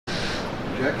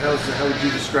Jack, how would you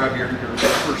describe your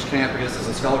first camp, I guess, as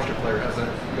a scholarship player? How's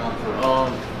that gone for you?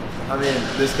 I mean,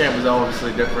 this camp was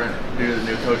obviously different due to the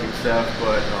new coaching staff,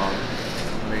 but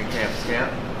I mean, camp's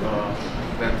camp.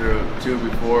 Been through 2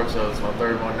 before, so it's my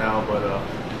 3rd one now. But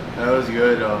that was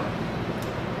good.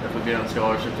 Definitely being on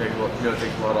scholarship takes a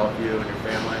lot off you and your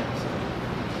family. So.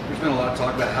 There's been a lot of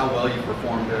talk about how well you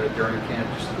performed during camp.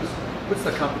 What's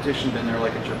the competition been there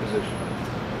like at your position?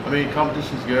 I mean,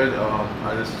 competition's good.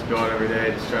 I just go out every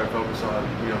day, just try to focus on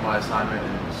my assignment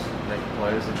and just making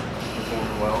plays and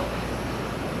performing well.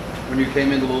 When you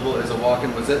came into Louisville as a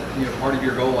walk-in, was that part of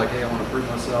your goal? Like, hey, I want to prove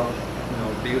myself.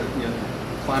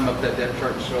 Climb up that depth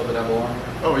chart and show that I belong.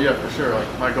 Oh yeah, for sure.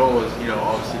 Like my goal was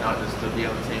obviously not just to be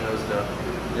on the team, it was to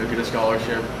get a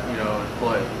scholarship, and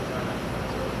play.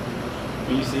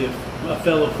 When you see a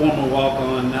fellow former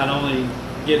walk-on not only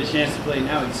get a chance to play,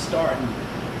 now he's starting.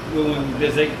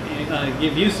 Does it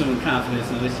give you some confidence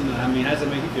in this? I mean, how does it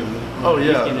make you feel? Oh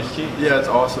yeah, getting this chance? Yeah, it's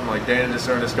awesome. Like Dana just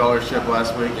earned a scholarship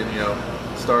last week, and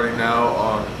starting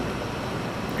now,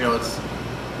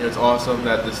 it's awesome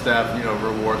that the staff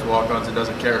rewards walk-ons. It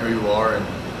doesn't care who you are, and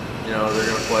they're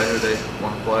going to play who they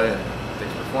want to play, and I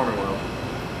think they're performing well.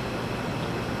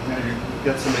 Now you've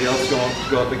got somebody else to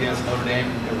go up against Notre Dame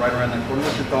right around that corner.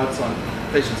 What's your thoughts on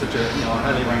facing such a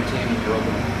highly ranked team in your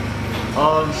opening?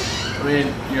 I mean,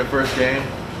 first game,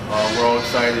 we're all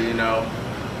excited,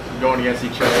 going against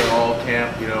each other all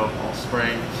camp, all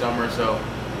spring, summer, so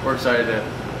we're excited to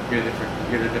get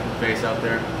a different face out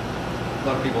there. A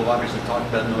lot of people have obviously talked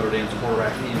about Notre Dame's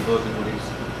quarterback, Ian Book, and what he's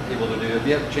able to do. Have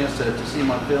you had a chance to see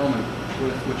him on film, and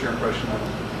what's your impression of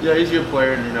him? Yeah, he's a good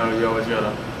player, and you always got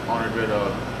to honor good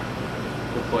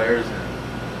players. And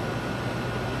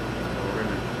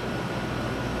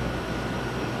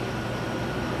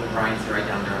Ryan's right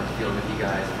down there on the field with you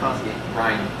guys.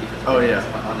 Ryan,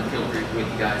 on the field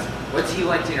with you guys. What's he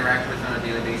like to interact with on a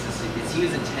daily basis? Is he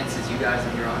as intense as you guys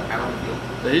when you're out on the field?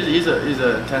 He's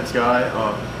an intense guy.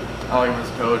 I like him as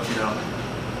a coach.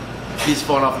 He's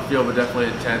fun off the field, but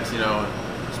definitely intense.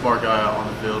 Smart guy on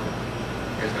the field.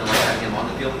 You guys gonna like having him on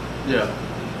the field? Yeah.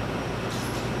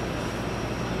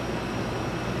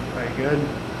 Very good.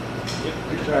 Yep.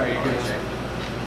 Good job.